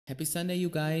Happy Sunday, you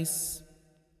guys.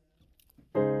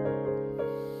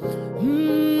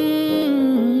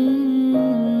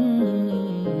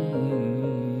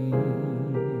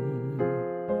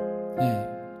 Hey.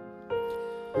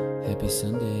 Happy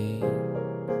Sunday.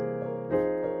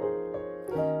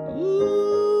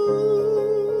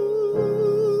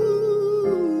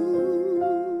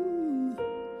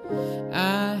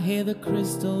 I hear the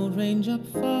crystal raindrop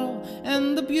fall,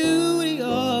 and the beauty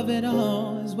of it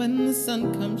all is when the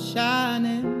sun comes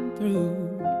shining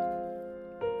through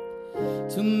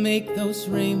to make those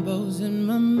rainbows in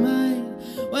my mind.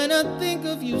 When I think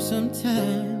of you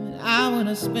sometime, I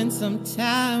wanna spend some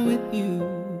time with you,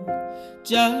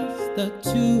 just the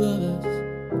two of us.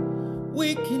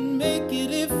 We can make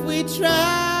it if we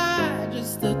try,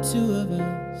 just the two of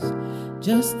us,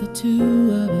 just the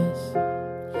two of us.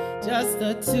 Just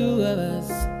the two of us,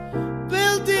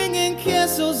 building in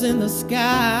castles in the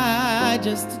sky.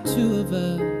 Just the two of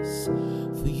us,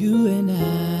 for you and I.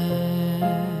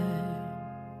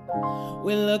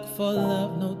 We look for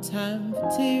love, no time for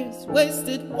tears.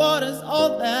 Wasted water's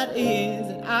all that is,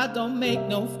 and I don't make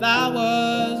no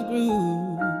flowers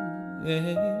grow.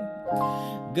 Yeah.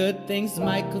 Good things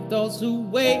might for those who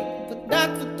wait, but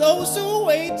not for those who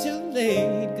wait too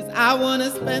late. 'Cause I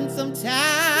wanna spend some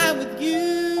time with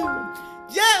you,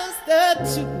 just the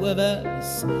two of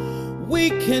us. We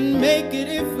can make it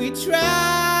if we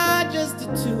try, just the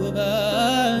two of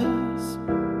us.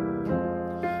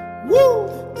 Woo!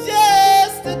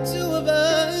 Just the two of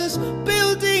us,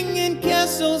 building in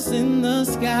castles in the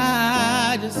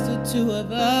sky. Just the two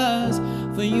of us,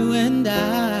 for you and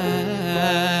I.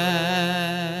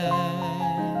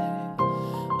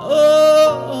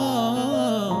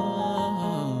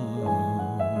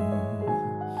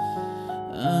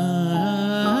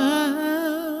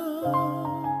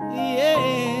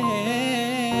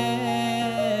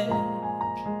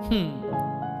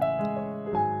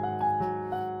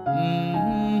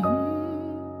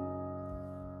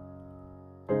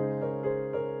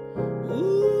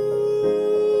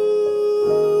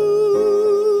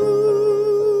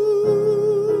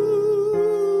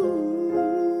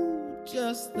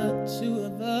 Just the two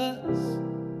of us.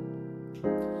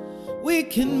 We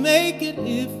can make it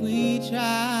if we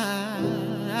try.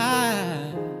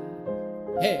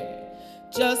 Hey,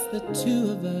 just the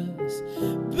two of us,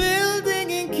 building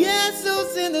in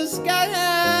castles in the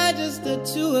sky. Just the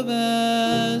two of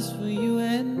us, for you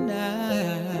and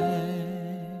I.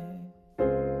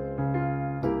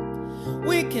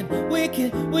 We can make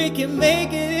it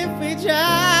if we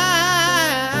try.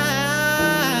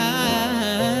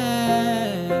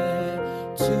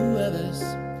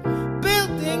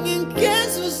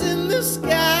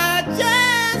 Sky,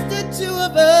 just the two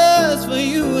of us, for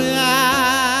you and I.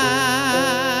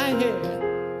 Yeah.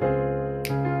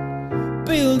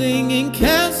 Building in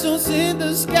castles in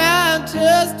the sky,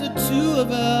 just the two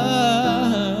of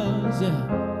us. Yeah.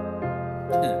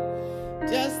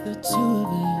 Just the two of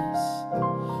us.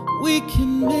 We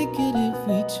can make it if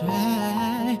we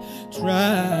try.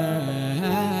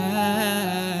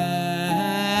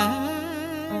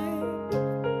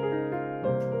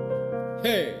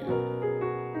 Hey.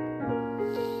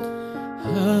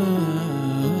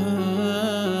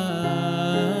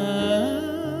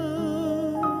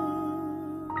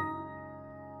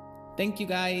 Thank you,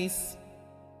 guys.